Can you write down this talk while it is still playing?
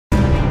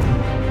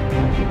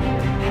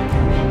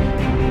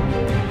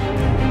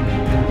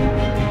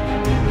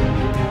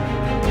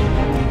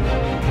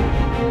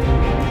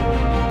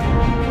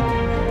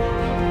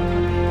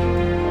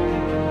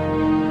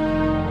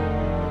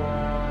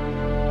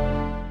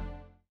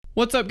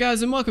What's up,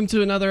 guys, and welcome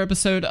to another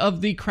episode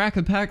of the Crack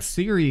a Pack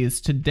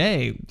series.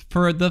 Today,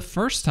 for the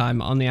first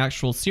time on the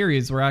actual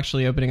series, we're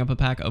actually opening up a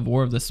pack of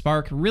War of the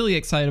Spark. Really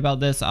excited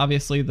about this.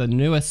 Obviously, the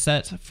newest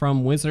set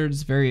from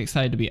Wizards. Very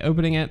excited to be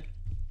opening it.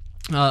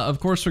 Of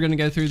course, we're going to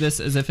go through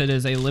this as if it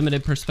is a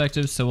limited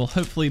perspective, so we'll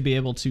hopefully be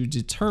able to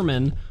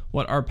determine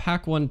what our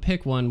pack one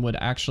pick one would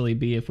actually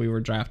be if we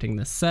were drafting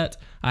this set.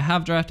 I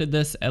have drafted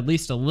this at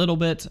least a little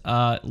bit.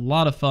 A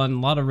lot of fun, a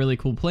lot of really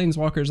cool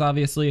planeswalkers,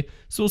 obviously,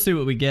 so we'll see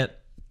what we get.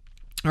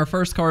 Our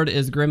first card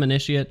is Grim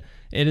Initiate.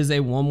 It is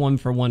a 1/1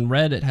 for 1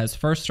 red. It has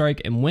first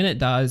strike, and when it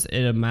dies,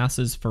 it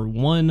amasses for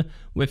 1.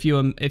 If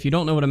you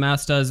don't know what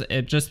amass does,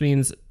 it just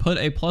means put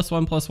a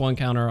 +1/+1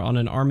 counter on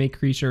an army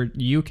creature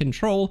you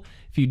control.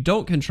 If you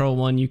don't control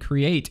one, you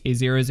create a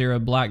 0/0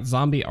 black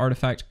zombie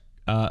artifact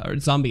or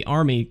zombie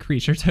army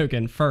creature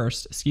token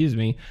first,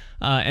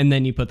 and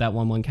then you put that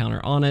 1/1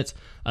 counter on it.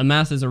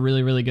 Amass is a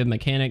really good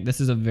mechanic. This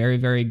is a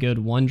very good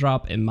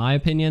 1-drop in my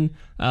opinion.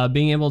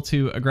 Being able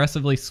to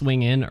aggressively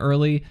swing in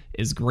early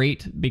is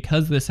great.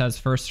 Because this has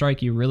first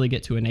strike, you really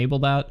get to enable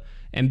that,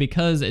 and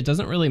because it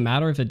doesn't really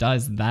matter if it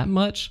dies that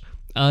much,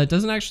 it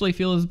doesn't actually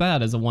feel as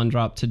bad as a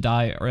 1-drop to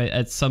die or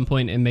at some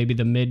point in maybe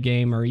the mid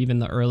game or even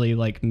the early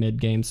mid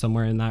game,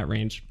 somewhere in that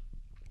range.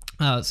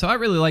 So I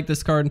really like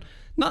this card.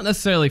 Not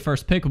necessarily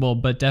first pickable,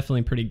 but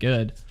definitely pretty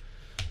good.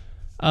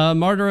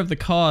 Martyr of the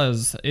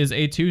Cause is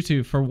a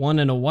 2/2 for 1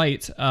 and a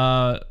white.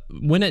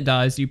 When it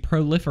dies, you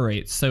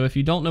proliferate. So if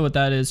you don't know what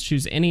that is,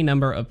 choose any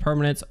number of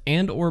permanents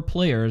and or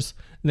players,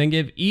 then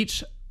give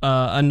each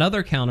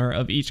another counter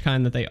of each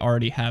kind that they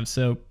already have.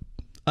 So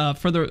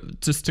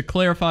just to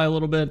clarify a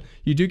little bit,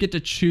 you do get to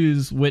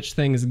choose which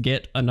things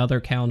get another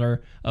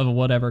counter of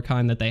whatever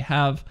kind that they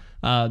have.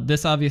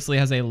 This obviously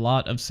has a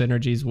lot of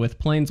synergies with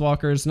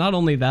planeswalkers. Not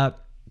only that,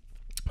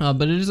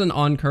 but it is an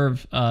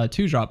on-curve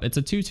 2-drop. It's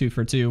a 2/2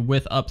 for 2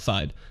 with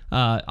upside.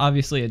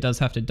 Obviously, it does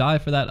have to die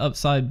for that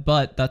upside,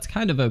 but that's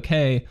kind of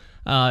okay.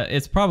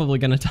 It's probably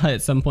going to die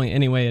at some point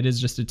anyway. It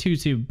is just a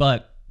 2/2,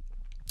 but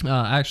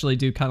I actually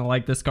do kind of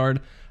like this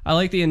card. I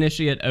like the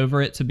Initiate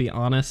over it, to be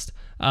honest,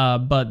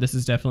 but this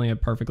is definitely a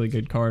perfectly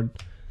good card.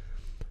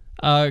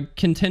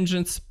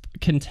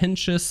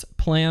 Contentious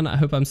Plan, I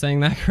hope I'm saying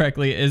that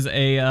correctly, is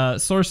a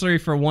sorcery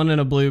for 1 and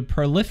a blue,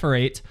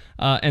 proliferate,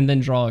 and then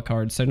draw a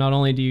card. So not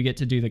only do you get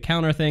to do the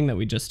counter thing that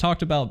we just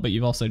talked about, but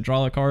you've also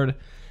draw a card.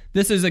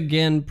 This is,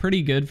 again,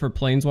 pretty good for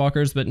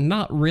planeswalkers, but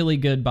not really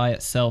good by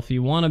itself.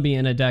 You want to be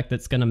in a deck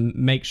that's going to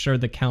make sure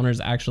the counters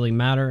actually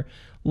matter.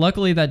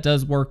 Luckily, that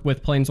does work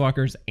with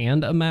planeswalkers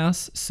and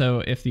amass,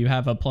 so if you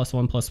have a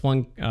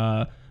 +1/+1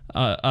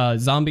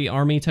 zombie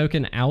army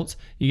token out,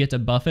 you get to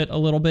buff it a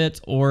little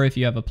bit, or if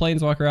you have a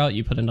planeswalker out,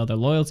 you put another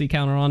loyalty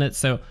counter on it.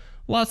 So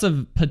lots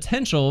of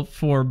potential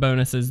for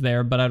bonuses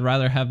there, but I'd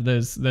rather have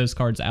those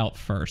cards out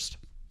first.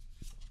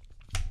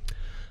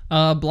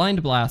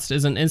 Blind Blast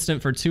is an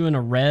instant for 2 and a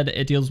red.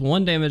 It deals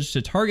 1 damage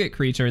to target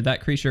creature.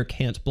 That creature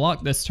can't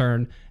block this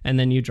turn, and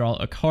then you draw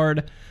a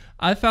card.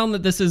 I found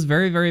that this is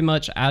very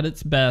much at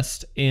its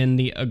best in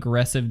the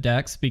aggressive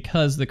decks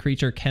because the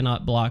creature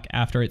cannot block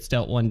after it's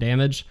dealt 1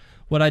 damage.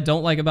 What I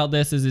don't like about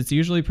this is it's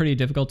usually pretty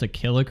difficult to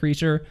kill a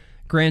creature.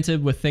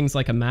 Granted, with things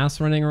like amass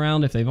running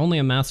around, if they've only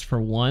amassed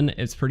for 1,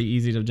 it's pretty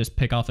easy to just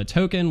pick off a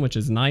token, which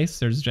is nice.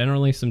 There's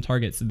generally some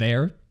targets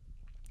there.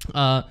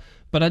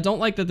 But I don't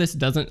like that this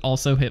doesn't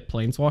also hit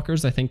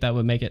planeswalkers. I think that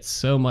would make it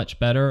so much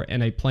better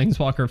in a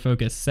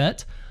planeswalker-focused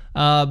set.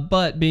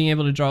 But being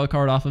able to draw a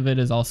card off of it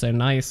is also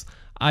nice.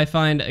 I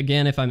find,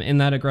 again, if I'm in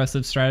that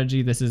aggressive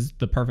strategy, this is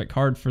the perfect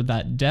card for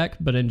that deck.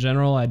 But in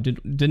general, I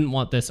didn't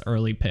want this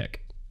early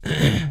pick.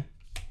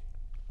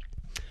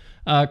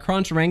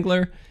 Crunch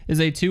Wrangler is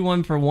a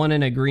 2/1 for 1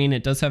 and a green.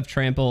 It does have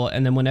trample,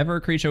 and then whenever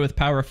a creature with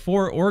power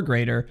 4 or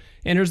greater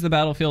enters the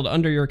battlefield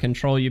under your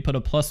control, you put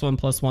a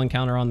 +1/+1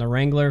 counter on the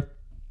Wrangler.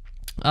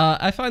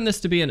 I find this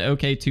to be an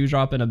okay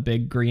 2-drop in a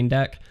big green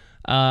deck.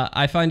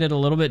 I find it a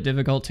little bit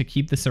difficult to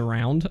keep this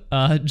around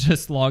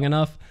just long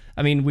enough.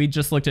 I mean, we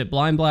just looked at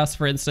Blind Blast,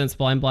 for instance.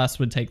 Blind Blast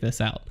would take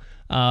this out.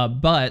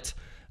 But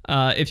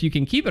if you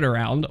can keep it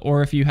around,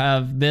 or if you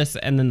have this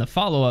and then the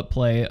follow-up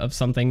play of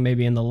something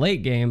maybe in the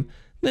late game,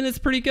 then it's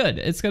pretty good.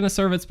 It's going to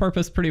serve its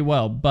purpose pretty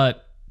well.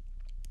 But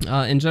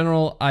in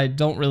general, I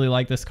don't really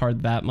like this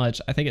card that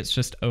much. I think it's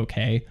just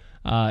okay.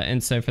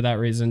 And so for that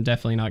reason,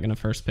 definitely not going to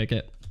first pick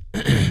it.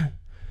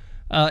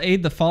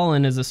 Aid the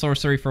Fallen is a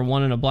sorcery for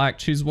 1 and a black.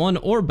 Choose one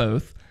or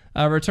both.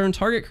 Return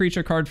target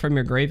creature card from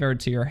your graveyard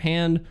to your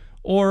hand,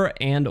 or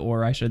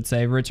I should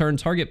say, return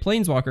target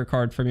planeswalker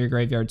card from your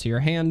graveyard to your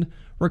hand.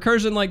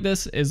 Recursion like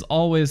this is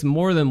always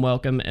more than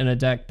welcome in a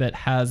deck that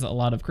has a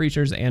lot of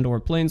creatures and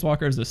or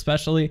planeswalkers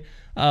especially.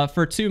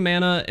 For 2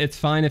 mana, it's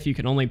fine if you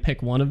can only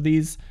pick one of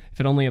these. If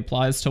it only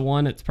applies to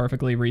one, it's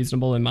perfectly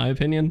reasonable in my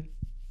opinion.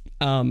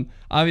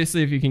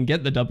 Obviously, if you can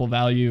get the double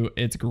value,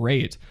 it's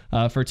great.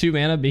 For 2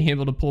 mana, being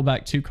able to pull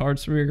back 2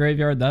 cards from your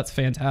graveyard, that's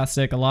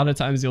fantastic. A lot of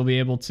times you'll be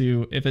able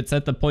to, if it's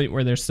at the point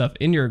where there's stuff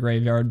in your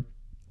graveyard,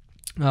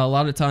 A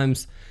lot of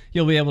times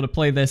you'll be able to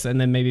play this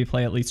and then maybe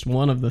play at least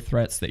one of the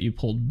threats that you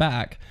pulled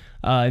back.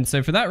 And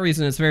so for that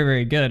reason, it's very,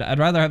 very good. I'd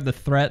rather have the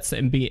threats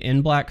and be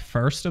in black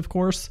first, of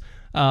course.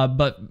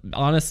 But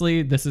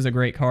honestly, this is a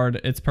great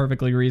card. It's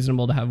perfectly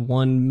reasonable to have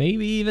one,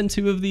 maybe even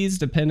two of these,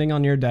 depending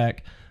on your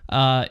deck,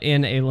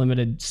 in a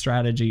limited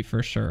strategy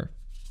for sure.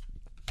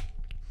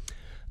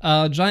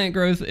 Giant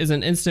Growth is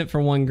an instant for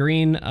 1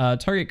 green.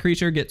 Target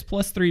creature gets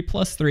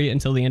 +3/+3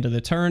 until the end of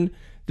the turn.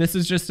 This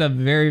is just a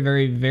very,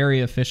 very, very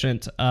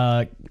efficient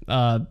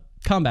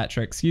combat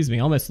trick. Excuse me,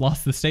 almost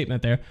lost the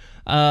statement there.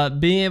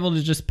 Being able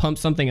to just pump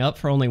something up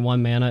for only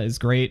 1 mana is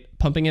great.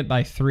 Pumping it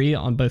by 3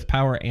 on both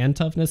power and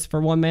toughness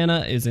for 1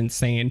 mana is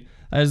insane.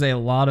 That is a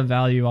lot of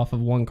value off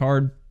of 1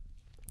 card.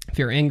 If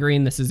you're in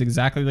green, this is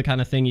exactly the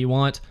kind of thing you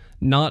want.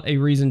 Not a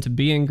reason to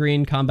be in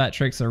green. Combat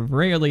tricks are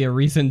rarely a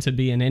reason to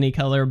be in any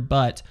color,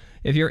 but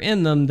if you're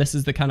in them, this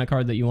is the kind of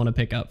card that you want to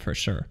pick up for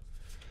sure.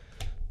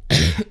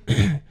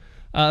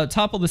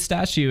 Topple the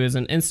Statue is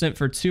an instant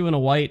for 2 and a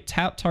white,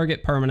 tap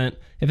target permanent.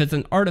 If it's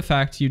an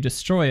artifact, you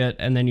destroy it,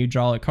 and then you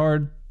draw a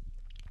card.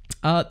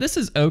 This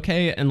is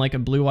okay in like a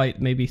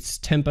blue-white, maybe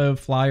tempo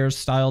flyers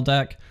style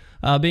deck.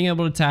 Being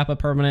able to tap a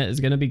permanent is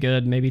going to be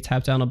good. Maybe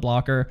tap down a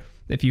blocker.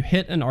 If you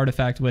hit an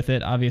artifact with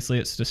it, obviously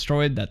it's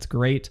destroyed. That's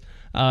great.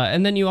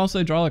 And then you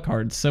also draw a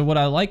card. So what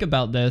I like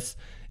about this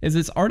is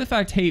it's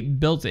artifact hate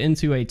built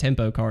into a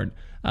tempo card.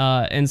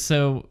 And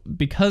so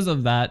because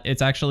of that,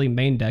 it's actually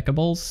main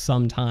deckable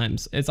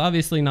sometimes. It's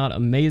obviously not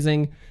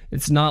amazing.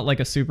 It's not like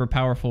a super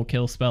powerful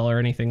kill spell or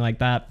anything like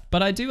that,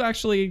 but I do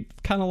actually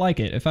kind of like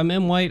it. If I'm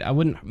in white, I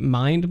wouldn't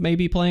mind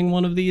maybe playing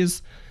one of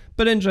these,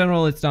 but in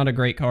general, it's not a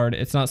great card.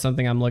 It's not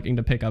something I'm looking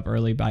to pick up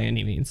early by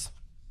any means.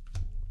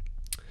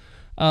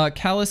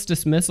 Callous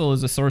Dismissal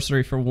is a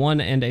sorcery for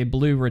 1 and a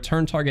blue.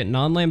 Return target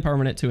non-land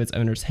permanent to its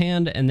owner's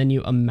hand, and then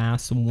you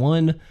amass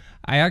 1.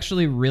 I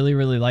actually really,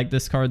 really like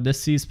this card.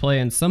 This sees play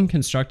in some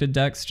constructed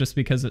decks just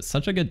because it's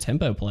such a good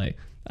tempo play.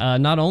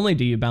 Not only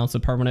do you bounce a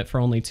permanent for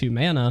only 2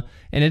 mana,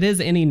 and it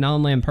is any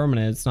non-land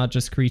permanent, it's not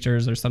just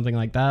creatures or something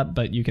like that,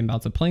 but you can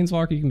bounce a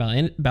planeswalker, you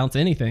can bounce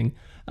anything.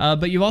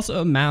 But you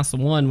also amass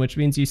 1, which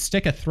means you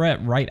stick a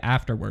threat right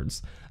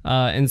afterwards.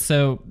 And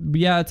so,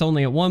 yeah, it's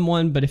only a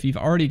 1/1, but if you've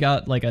already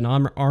got like an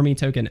army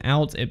token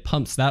out, it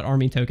pumps that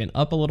army token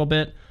up a little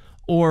bit,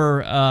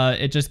 or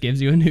it just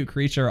gives you a new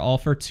creature all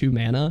for 2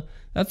 mana.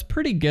 That's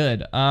pretty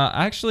good.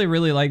 I actually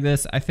really like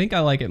this. I think I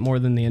like it more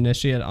than the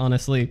Initiate,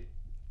 honestly.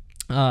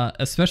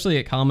 Especially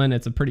at common,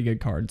 it's a pretty good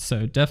card,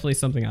 so definitely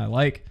something I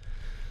like.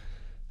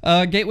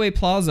 Gateway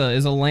Plaza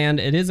is a land.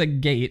 It is a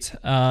gate,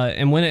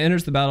 and when it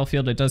enters the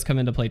battlefield, it does come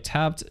into play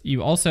tapped.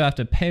 You also have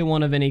to pay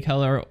 1 of any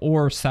color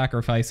or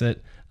sacrifice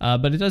it,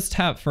 but it does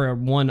tap for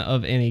 1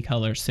 of any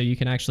color, so you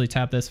can actually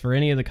tap this for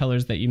any of the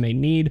colors that you may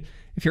need.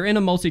 If you're in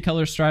a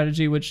multicolor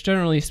strategy, which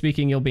generally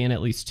speaking you'll be in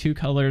at least 2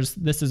 colors,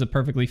 this is a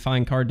perfectly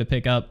fine card to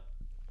pick up.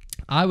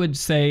 I would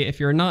say if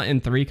you're not in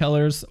 3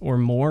 colors or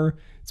more,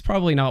 it's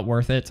probably not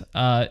worth it.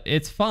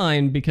 It's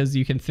fine because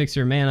you can fix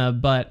your mana,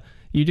 but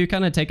you do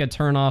kind of take a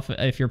turn off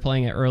if you're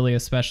playing it early,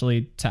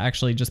 especially to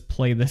actually just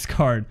play this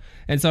card.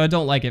 And so I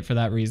don't like it for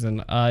that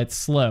reason. It's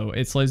slow.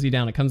 It slows you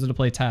down. It comes into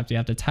play tapped. You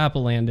have to tap a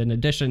land in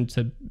addition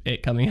to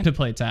it coming into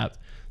play tapped.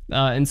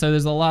 And so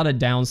there's a lot of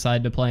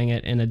downside to playing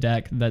it in a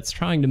deck that's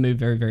trying to move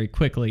very, very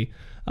quickly.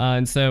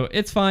 And so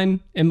it's fine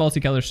in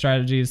multicolor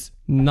strategies,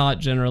 not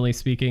generally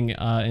speaking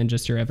in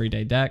just your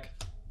everyday deck.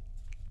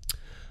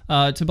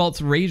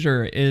 Tibalt's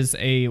Rager is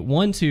a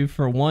 1/2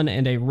 for 1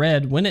 and a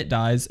red. When it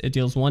dies, it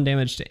deals 1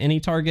 damage to any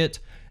target.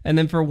 And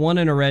then for 1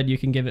 and a red, you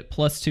can give it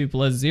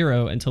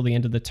 +2/+0 until the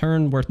end of the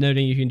turn. Worth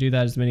noting, you can do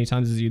that as many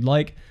times as you'd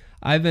like.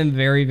 I've been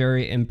very,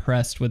 very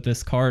impressed with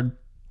this card.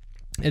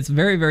 It's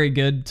very, very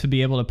good to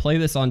be able to play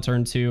this on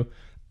turn 2.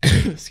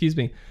 Excuse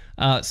me.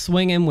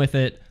 Swing in with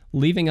it,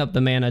 leaving up the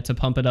mana to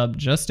pump it up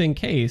just in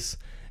case.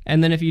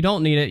 And then if you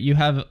don't need it, you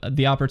have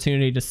the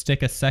opportunity to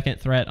stick a second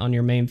threat on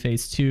your main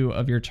phase 2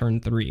 of your turn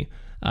 3.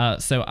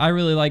 So I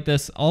really like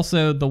this.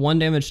 Also, the 1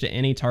 damage to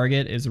any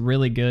target is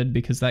really good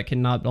because that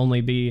can not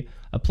only be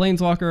a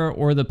planeswalker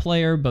or the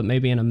player, but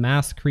maybe an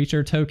amassed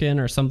creature token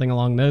or something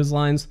along those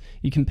lines.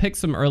 You can pick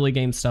some early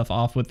game stuff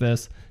off with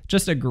this.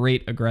 Just a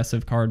great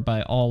aggressive card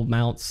by all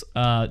mounts.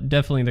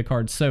 Definitely the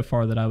card so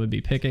far that I would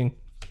be picking.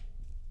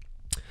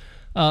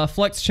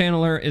 Flex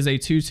Channeler is a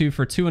 2/2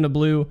 for 2 and a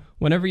blue.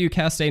 Whenever you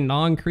cast a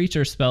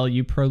non-creature spell,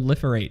 you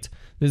proliferate.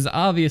 This is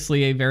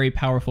obviously a very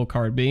powerful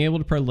card. Being able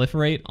to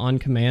proliferate on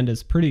command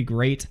is pretty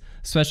great,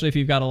 especially if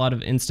you've got a lot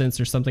of instants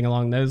or something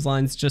along those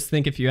lines. Just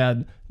think if you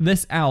had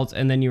this out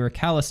and then you were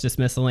Callous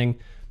Dismissaling,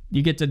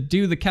 you get to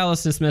do the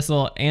Callous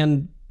Dismissal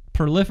and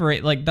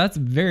proliferate. Like, that's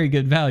very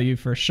good value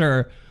for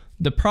sure.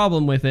 The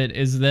problem with it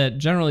is that,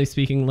 generally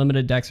speaking,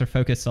 limited decks are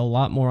focused a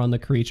lot more on the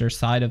creature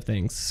side of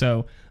things.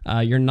 So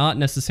you're not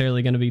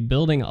necessarily going to be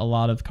building a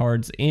lot of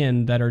cards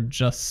in that are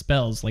just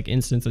spells, like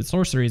instants and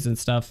sorceries and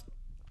stuff.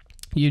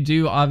 You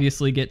do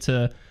obviously get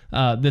to,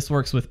 this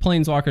works with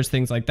planeswalkers,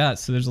 things like that.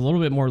 So there's a little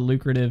bit more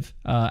lucrative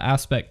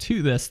aspect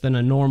to this than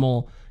a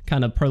normal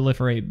kind of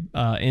proliferate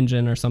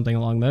engine or something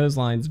along those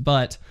lines.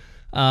 But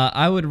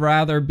I would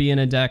rather be in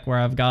a deck where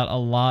I've got a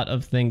lot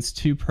of things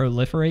to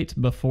proliferate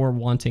before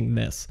wanting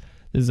this.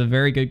 This is a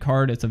very good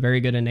card. It's a very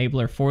good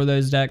enabler for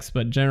those decks,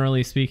 but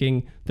generally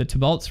speaking, the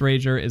Tibalt's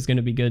Rager is going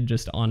to be good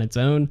just on its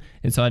own,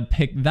 and so I'd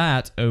pick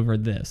that over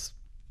this.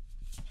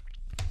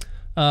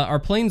 Our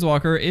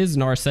Planeswalker is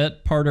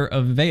Narset, Parter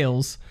of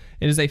Veils.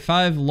 It is a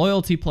 5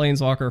 loyalty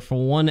Planeswalker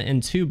for 1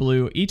 and 2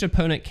 blue. Each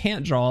opponent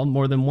can't draw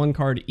more than 1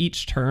 card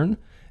each turn,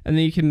 and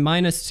then you can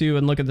 -2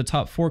 and look at the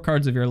top 4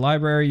 cards of your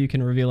library. You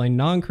can reveal a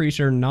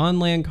non-creature,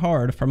 non-land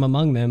card from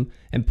among them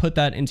and put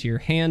that into your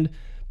hand.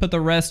 Put the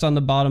rest on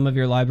the bottom of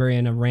your library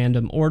in a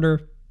random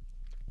order.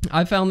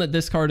 I found that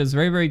this card is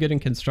very, very good in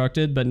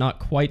constructed, but not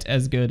quite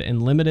as good in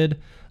limited.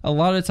 A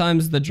lot of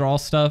times the draw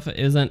stuff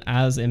isn't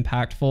as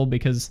impactful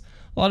because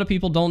a lot of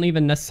people don't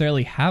even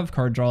necessarily have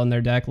card draw in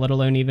their deck, let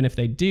alone even if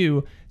they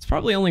do, it's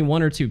probably only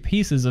 1 or 2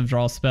 pieces of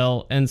draw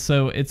spell, and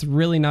so it's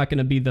really not going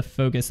to be the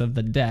focus of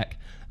the deck.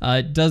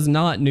 It does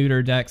not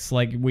neuter decks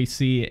like we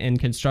see in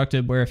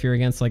constructed, where if you're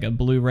against like a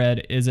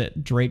blue-red, is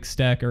it Drake's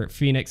deck or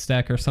Phoenix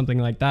deck or something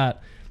like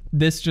that,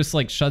 this just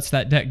like shuts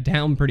that deck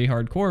down pretty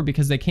hardcore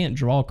because they can't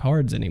draw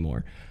cards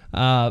anymore.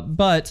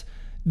 But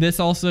this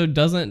also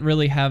doesn't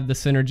really have the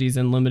synergies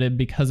in limited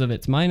because of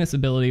its minus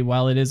ability.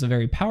 While it is a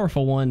very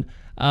powerful one,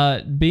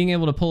 being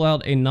able to pull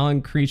out a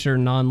non-creature,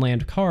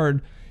 non-land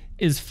card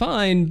is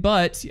fine,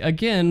 but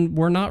again,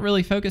 we're not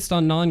really focused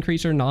on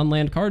non-creature,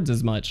 non-land cards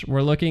as much.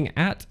 We're looking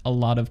at a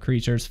lot of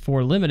creatures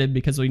for limited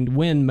because we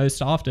win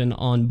most often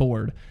on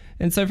board.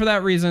 And so for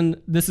that reason,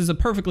 this is a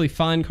perfectly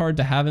fine card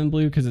to have in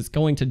blue because it's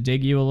going to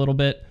dig you a little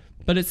bit,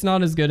 but it's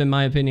not as good in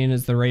my opinion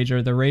as the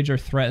Rager. The Rager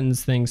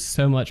threatens things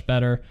so much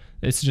better.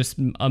 It's just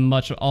a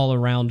much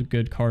all-around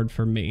good card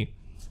for me.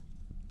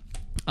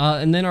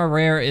 And then our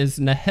rare is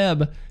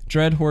Neheb,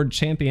 Dreadhorde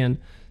Champion.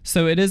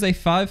 So it is a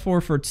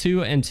 5/4 for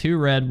 2 and 2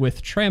 red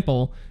with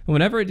trample, and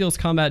whenever it deals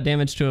combat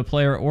damage to a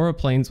player or a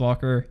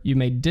planeswalker, you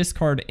may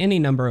discard any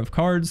number of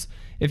cards.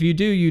 If you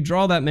do, you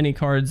draw that many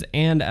cards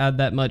and add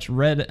that much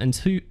red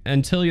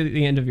until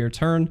the end of your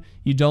turn.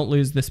 You don't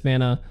lose this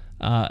mana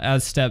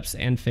as steps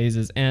and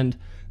phases end.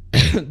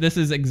 This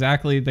is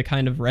exactly the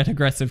kind of red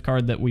aggressive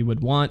card that we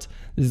would want.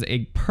 This is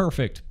a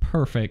perfect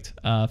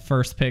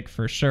first pick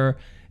for sure.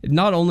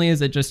 Not only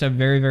is it just a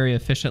very, very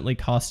efficiently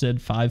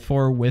costed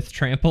 5/4 with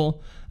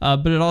trample,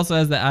 but it also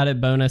has the added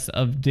bonus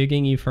of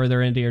digging you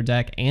further into your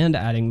deck and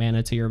adding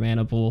mana to your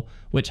mana pool,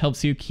 which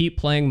helps you keep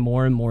playing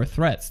more and more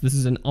threats. This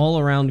is an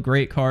all-around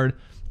great card.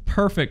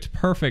 Perfect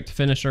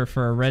finisher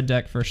for a red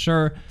deck for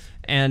sure.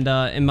 And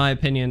in my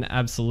opinion,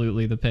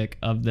 absolutely the pick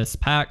of this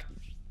pack.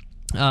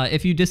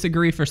 If you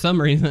disagree for some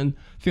reason,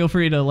 feel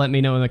free to let me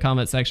know in the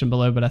comment section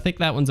below, but I think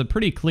that one's a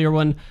pretty clear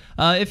one.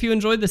 If you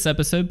enjoyed this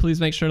episode, please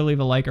make sure to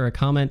leave a like or a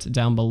comment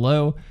down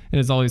below. And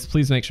as always,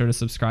 please make sure to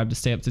subscribe to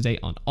stay up to date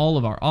on all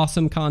of our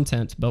awesome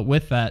content. But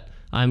with that,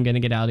 I'm going to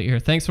get out of here.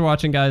 Thanks for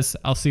watching, guys.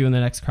 I'll see you in the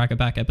next Crack It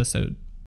Back episode.